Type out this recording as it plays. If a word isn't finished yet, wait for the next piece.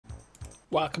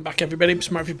Welcome back everybody, it's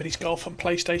Everybody's Golf on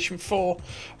PlayStation 4.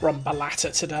 We're on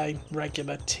Balata today,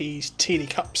 regular tees, teeny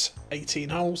cups, 18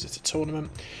 holes, it's a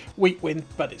tournament. Weak wind,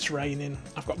 but it's raining.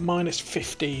 I've got minus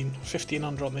 15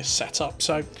 under on this setup,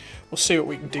 so we'll see what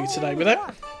we can do today with it.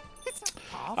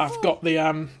 I've got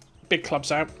the big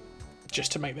clubs out,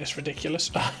 just to make this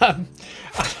ridiculous.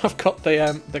 I've got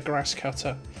the grass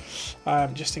cutter,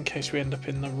 just in case we end up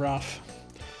in the rough.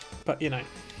 But you know,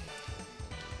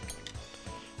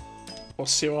 we'll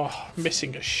see. Oh,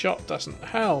 missing a shot doesn't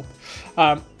help.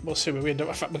 We'll see where we end up.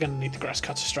 In fact, we're going to need the grass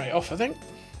cutter straight off, I think.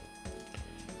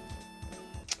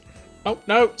 Oh,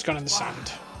 no, it's gone in the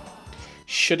sand.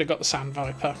 Should have got the sand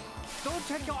viper. Don't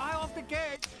take your eye off the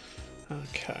gate.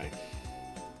 Okay.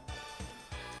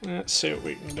 Let's see what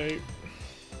we can do.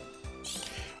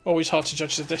 Always hard to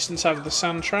judge the distance out of the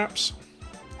sand traps.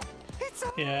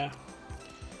 Yeah.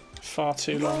 Far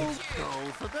too long. Go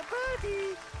for the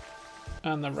birdie.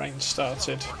 And the rain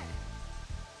started.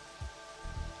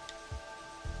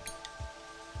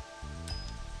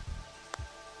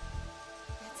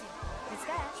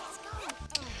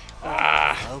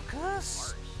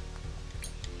 Focus.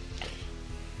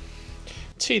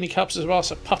 Teeny cups as well,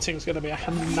 so putting's going to be a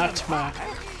nightmare.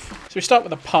 So we start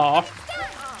with a par.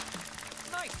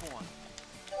 Nice one.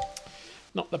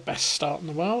 Not the best start in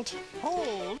the world.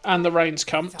 Hold. And the rain's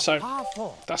come, so Par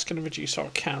four. that's going to reduce our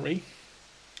carry.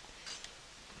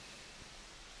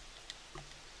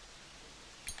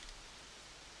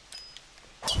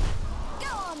 Go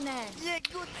on then. Yeah,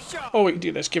 good shot. Or we can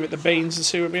do this, give it the beans and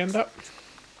see where we end up.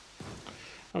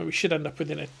 I mean, we should end up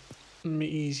within an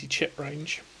easy chip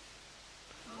range.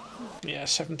 Yeah,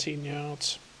 17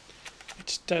 yards.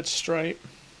 It's dead straight.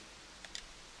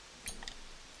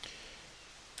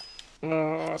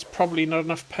 Oh, that's probably not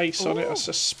enough pace on it, I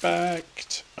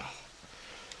suspect.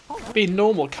 Oh. Being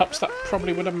normal cups, that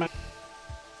probably would have meant.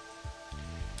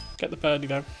 Get the birdie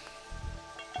though.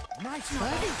 Nice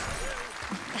birdie.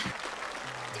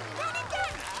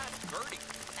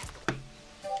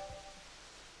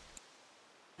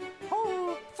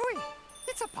 Hole three.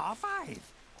 It's a par five.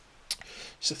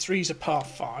 So three's a par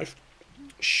five.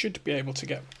 Should be able to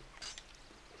get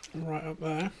right up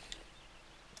there.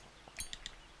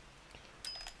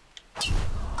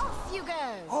 Off you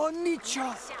go. Oh, neat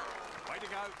shot. Way to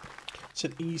go. It's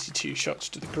an easy 2 shots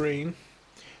to the green.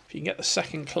 If you can get the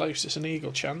second closest, an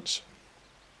eagle chance.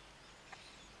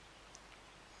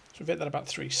 So we've hit that about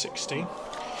 360.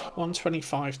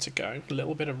 125 to go. A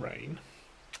little bit of rain.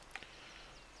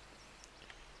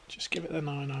 Just give it the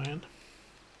 9-iron.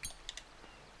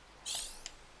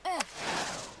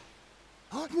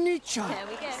 Oh, neat shot. There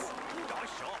we go. Nice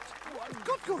shot.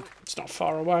 Good, good. It's not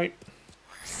far away.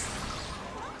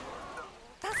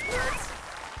 That's good.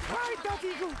 Ride that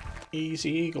eagle. Easy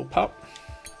eagle putt.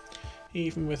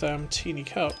 Even with teeny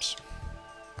cups.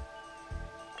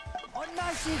 Oh,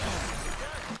 nice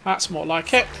eagle. That's more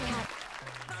like it.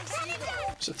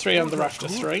 So 3 under after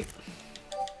 3.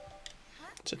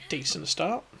 It's a decent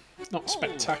start. Not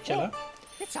spectacular.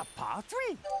 It's a par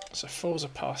three. So 4's a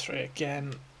par 3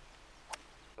 again.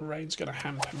 Rain's going to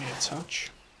hamper me a touch.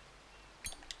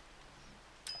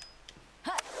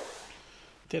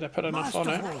 Did I put enough on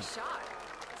it?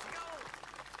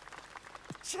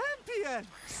 Champion.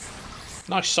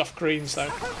 Nice soft greens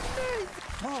though.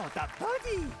 Oh, that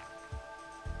birdie.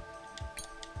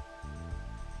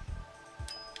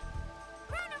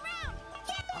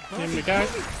 Here we go.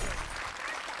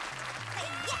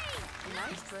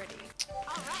 Nice birdie.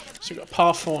 So we've got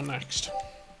par 4 next.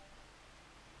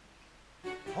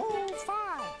 Hole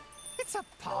five. It's a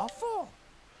par four.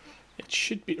 It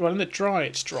should be, well in the dry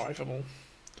it's drivable.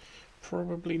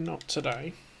 Probably not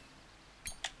today.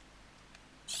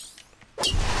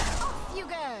 Off you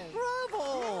go.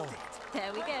 Bravo.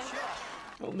 There we go.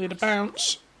 We'll need a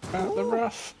bounce. About the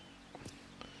rough.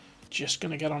 Just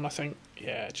going to get on I think.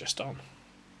 Yeah, just on.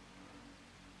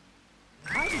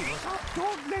 Heidi,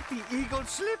 don't let the eagle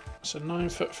slip. So 9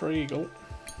 foot for eagle.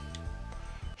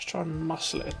 Let's try and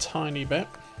muscle it a tiny bit.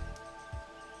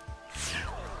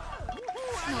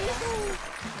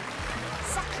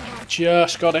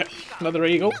 Just got it. Another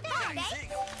eagle.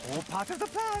 All part of the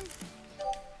plan.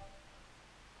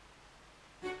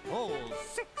 Hole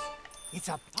six. It's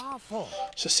a par four.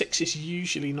 So 6 is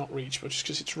usually not reachable just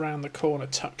because it's round the corner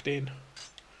tucked in.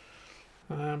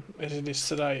 As it is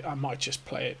today, I might just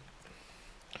play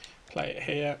it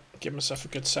here, give myself a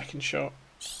good second shot.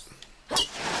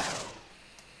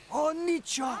 Oh, neat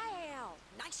shot. Wow.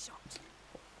 Nice shot.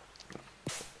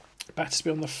 Better to be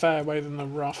on the fairway than the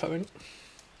rough, I think.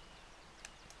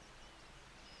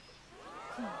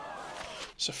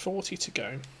 So 40 to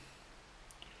go.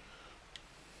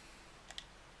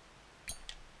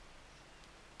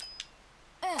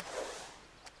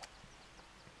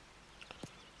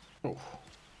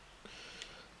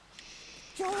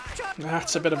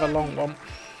 That's a bit of a long one.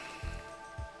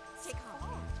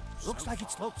 Looks like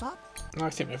it slopes up. I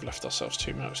think we've left ourselves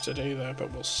too much to do there,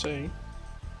 but we'll see.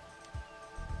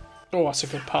 Oh, that's a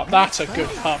good putt. That's a good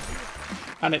putt.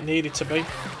 And it needed to be.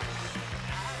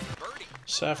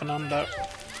 7 under.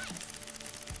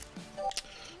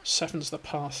 7's the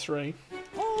par 3.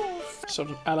 Sort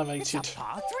of elevated.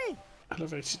 Par 3.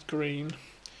 Elevated green.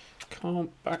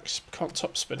 Can't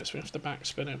top spin it, so we have to back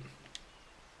spin it.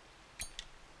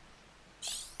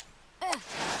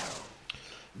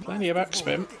 Plenty of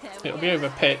backspin. It'll be over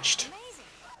pitched.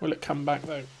 Will it come back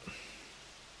though?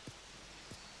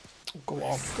 Go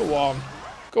on, go on,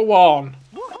 go on!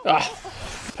 Ah,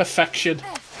 perfection.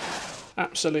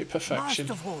 Absolute perfection.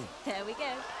 There we go.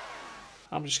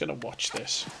 I'm just going to watch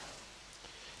this.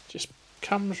 Just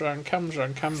comes round,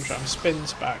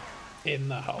 spins back in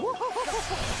the hole.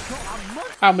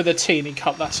 And with a teeny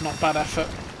cup, that's not bad effort.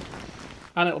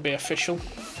 And it'll be official.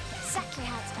 Exactly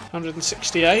how it's done.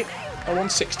 168. Or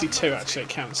 162 actually it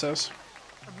counts as.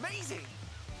 Amazing.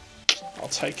 I'll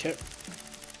take it.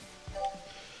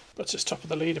 But it's top of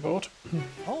the leaderboard.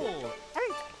 Hole 8.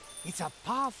 It's a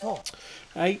par 4.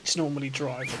 8's normally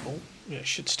drivable. Yeah, it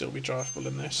should still be drivable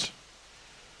in this.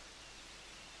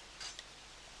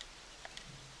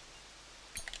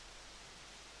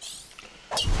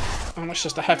 And that's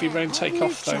just a heavy rain take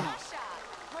off though.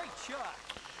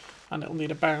 And it'll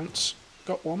need a bounce.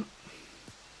 Got one.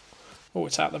 Oh,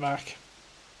 it's out the back.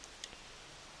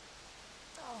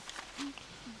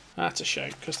 That's a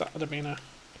shame, because that would have been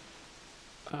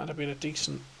a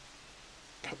decent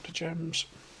couple of gems.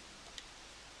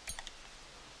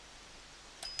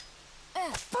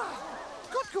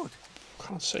 Good.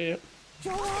 Can't see it.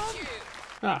 Go on.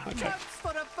 Ah, okay. Jumps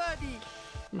for a birdie.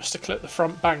 Must have clipped the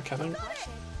front bank, I think.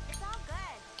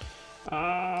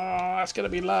 Ah, that's going to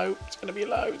be low. It's going to be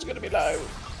low. It's going to be low.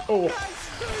 Oh.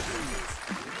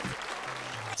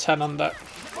 10 under.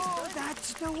 Oh,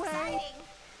 that's the way.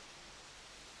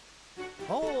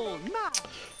 Hole 9.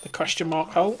 The question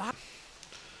mark hole.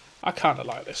 I kind of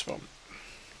like this one.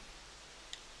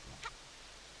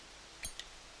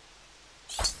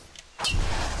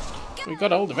 We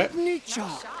got hold of it. Neat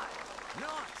shot.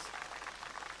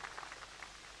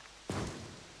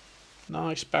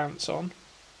 Nice bounce on.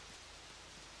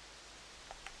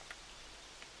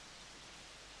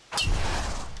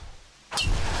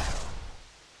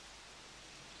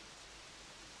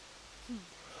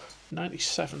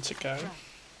 .97 to go.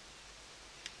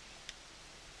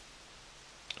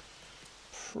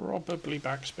 Probably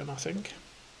backspin, I think.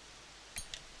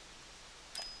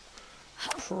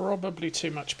 Probably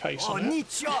too much pace Oh, on it.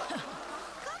 neat shot.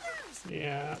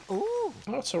 Yeah. Ooh. Oh,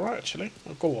 that's alright actually.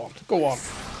 Oh, go on, go on.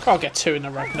 Can't get 2 in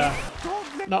a row now.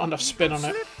 Not enough spin on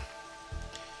it.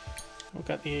 We'll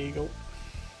get the eagle.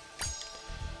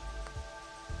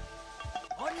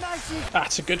 Oh, nice.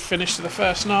 That's a good finish to the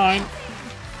first 9.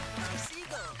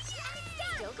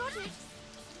 Still got it.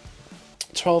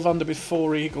 12 under with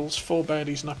 4 eagles, 4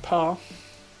 birdies and a par.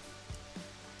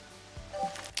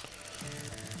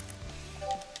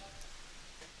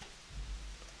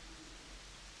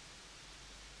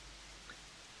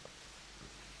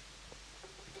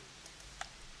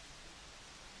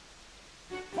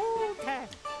 Hole 10.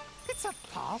 It's a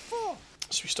par 4.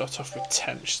 So we start off with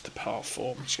 10, which is the par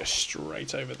 4. Just go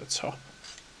straight over the top.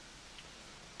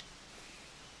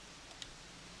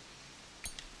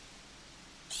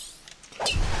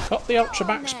 Got the ultra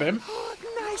backspin, Oh,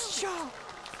 nice shot.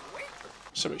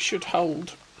 so it should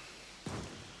hold.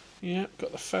 Yeah,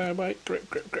 got the fairway. Grip,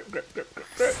 grip, grip, grip, grip, grip,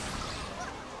 grip.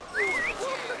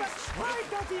 Ride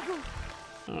that eagle.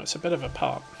 Oh, it's a bit of a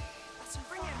part.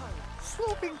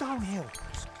 Sloping downhill.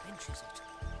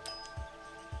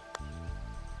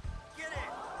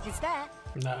 It's there.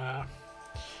 Nah,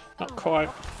 not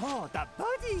quite. For the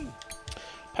birdie.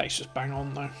 Pace was bang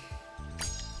on though.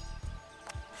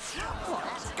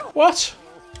 What?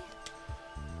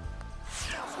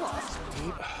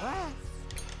 Deep breath.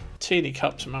 Teeny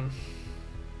cups, man.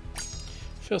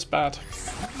 Feels bad.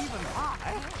 Even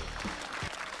high.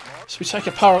 So we take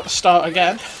a par at the start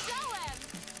again.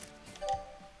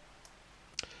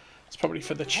 It's probably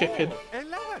for the chipping.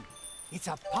 11. It's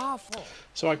a par 4.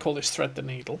 So I call this thread the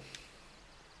needle.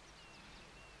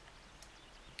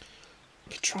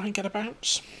 We can try and get a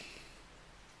bounce.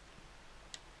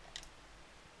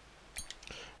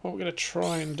 What we're going to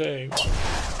try and do,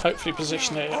 hopefully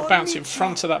position it, it'll bounce in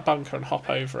front of that bunker and hop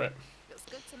over it. Looks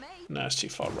good to me. No, it's too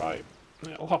far right.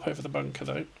 It'll hop over the bunker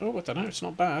though. Oh, I don't know, it's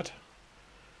not bad.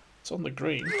 It's on the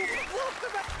green.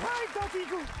 Ride that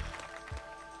eagle.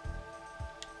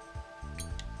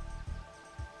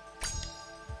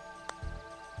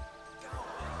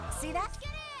 See that?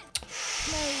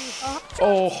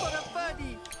 Oh,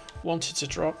 wanted to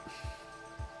drop.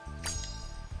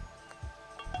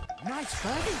 Nice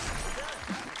birdie.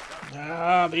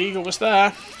 Ah, the eagle was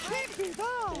there. Keep it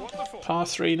up. Par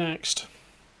 3 next.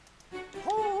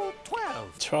 Hole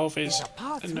 12. 12 is It's a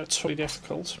par three. notoriously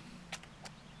difficult.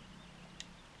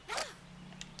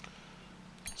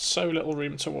 So little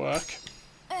room to work.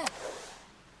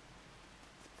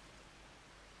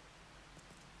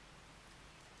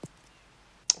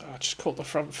 I just caught the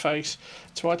front face.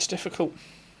 That's why it's difficult.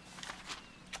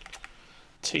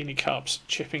 Teeny cups,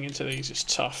 chipping into these is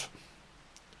tough.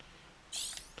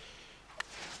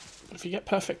 But if you get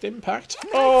perfect impact...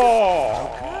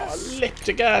 Oh! Lipped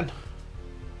again.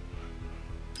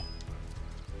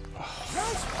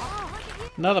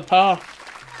 Another par.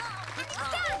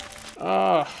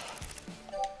 Ah.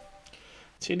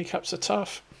 Teeny cups are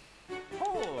tough.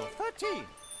 Hole 13.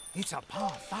 It's a par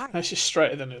 5. This is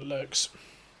straighter than it looks.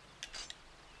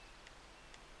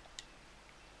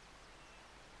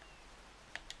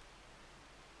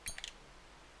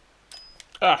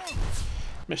 Ah,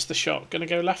 missed the shot. Gonna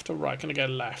go left or right? Gonna go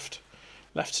left.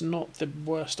 Left's not the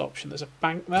worst option. There's a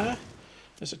bank there.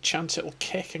 There's a chance it'll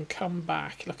kick and come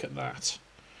back. Look at that.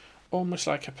 Almost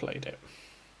like I played it.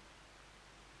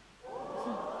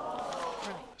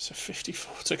 So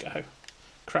 54 to go.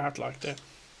 Crowd liked it.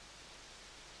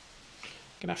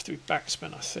 Gonna have to be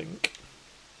backspin, I think.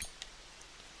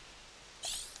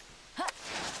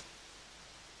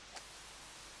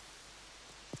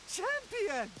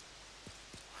 Champion.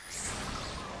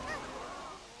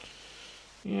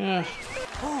 Yeah.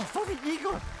 Oh, for the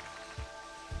eagle.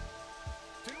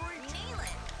 Nail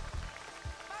it.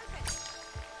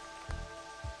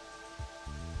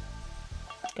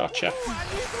 Gotcha.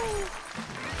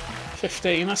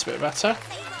 15, that's a bit better.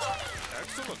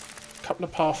 Couple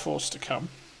of par 4s to come.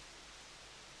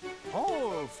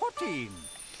 Hole 14.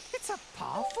 It's a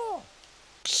par 4.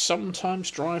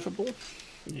 Sometimes drivable.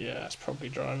 Yeah, it's probably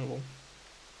drivable.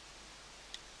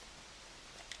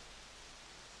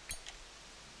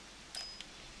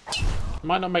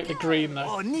 Might not make the green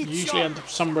though. Usually end up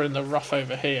somewhere in the rough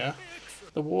over here.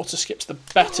 The water skip's the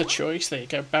better choice. There you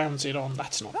go, bounds it on.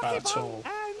 That's not bad at all.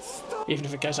 And stop. Even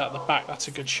if it goes out the back, that's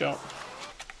a good shot.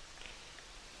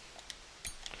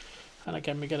 And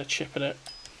again, we get a chip at it.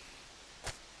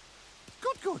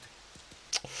 Good, good.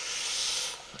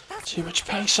 Too much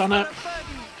pace on it.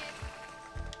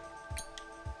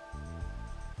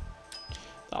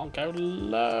 That'll go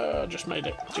low. Just made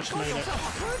it. Just made it.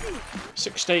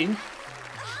 16.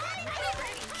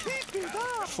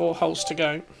 4 holes to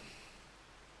go.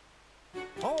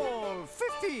 Hole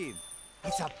 15.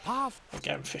 It's a par.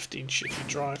 Again, 15 should be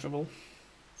drivable.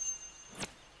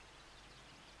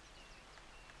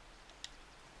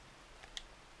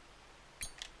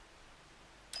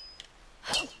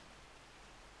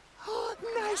 Oh,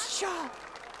 nice shot.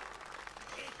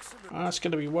 That's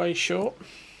going to be way short.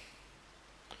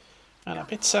 And a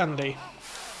bit sandy.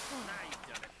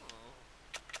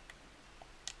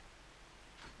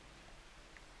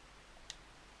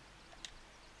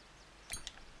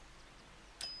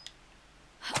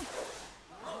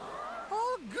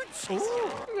 Oh, good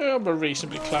shot. Yeah, but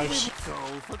reasonably close. Go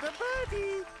for the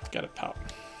birdie. Get a putt.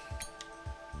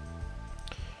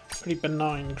 Pretty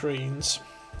benign greens.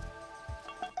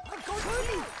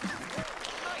 Birdie.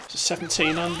 So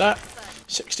 17 under.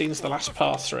 16's the last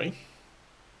par 3.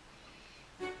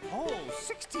 Hole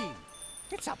 16.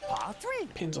 It's a par 3.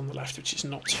 Pins on the left, which is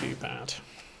not too bad.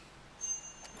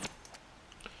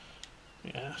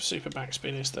 Yeah, super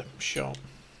backspin is the shot.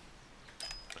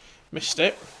 Missed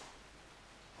it.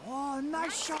 Oh,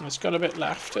 nice shot. It's got a bit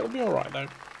left. It'll be alright though.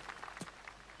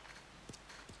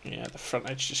 Yeah, the front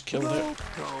edge just killed it.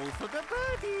 Go for the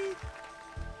birdie.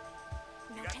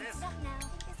 No tense up now.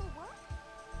 This'll work.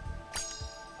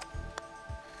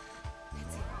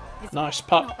 That's it. Nice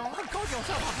putt. Not bad. Got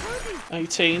yourself a birdie.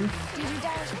 18. Did you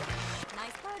doubt it?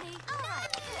 Nice birdie. All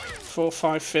right.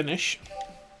 4-5 finish.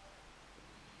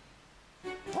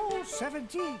 Hole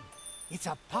 17. It's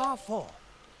a par 4.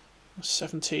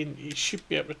 17, you should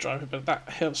be able to drive it, but that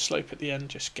hill slope at the end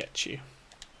just gets you.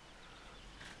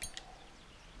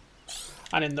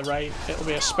 And in the rain, it'll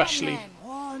be especially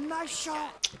Oh, nice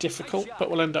shot. difficult, but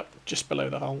we'll end up just below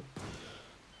the hole.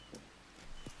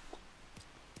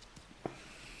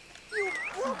 You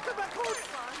broke the record.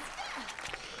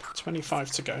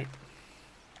 25 to go.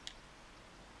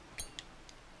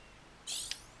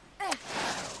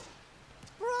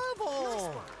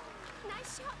 Bravo.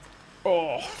 Nice shot.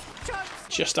 Oh, Chance.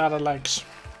 just out of legs.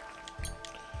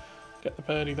 Get the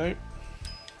birdie though.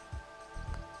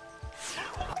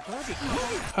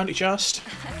 Only just.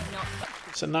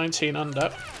 It's a 19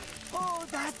 under. Oh,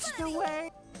 that's the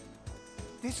way.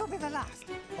 This will be the last.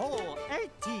 Hole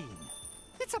 18.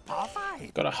 It's a par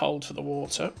 5. Got a hold for the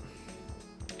water.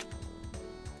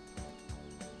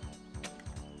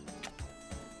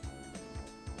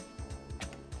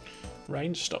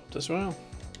 Rain stopped as well.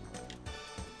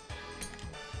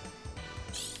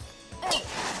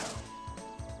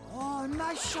 Oh,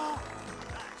 nice shot.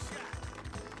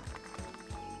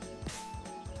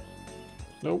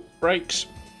 Nope, breaks.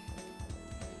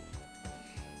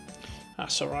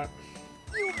 That's alright.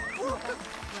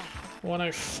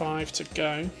 105 to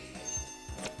go.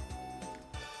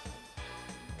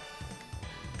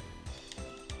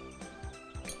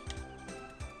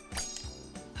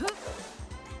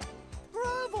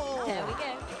 Bravo. There we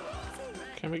go.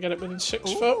 Can we get it within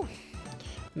 6 foot?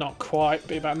 Not quite,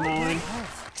 be about 9.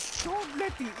 Don't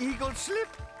let the eagle slip.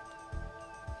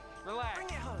 Relax.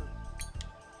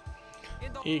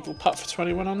 Eagle putt for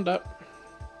 21 under.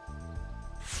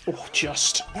 Oh,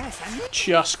 just Yes, I need.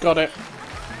 got it.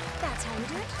 That's how you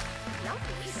do it.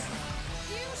 Lovely.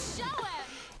 You show him.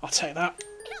 I'll take that.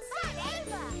 It's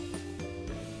over.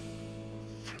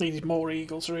 Needed more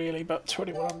eagles really, but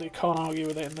 21 under, you can't argue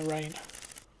with it in the rain.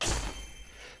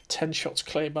 10 shots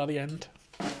clear by the end.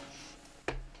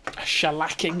 A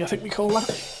shellacking, I think we call that.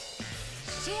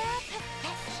 Sheer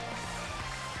perfection.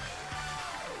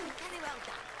 Very well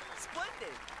done.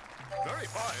 Splendid. Very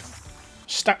fine.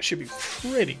 Stats should be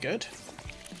pretty good.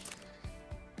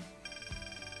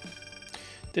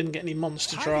 Didn't get any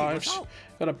monster drives.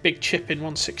 Got a big chip in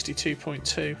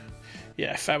 162.2.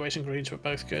 Yeah, fairways and greens were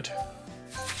both good.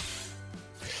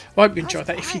 I hope you enjoyed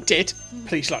that. If you did,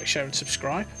 please like, share and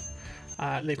subscribe.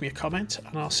 Leave me a comment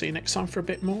and I'll see you next time for a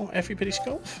bit more Everybody's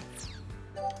Golf.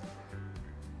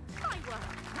 Fine work.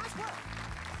 Nice work.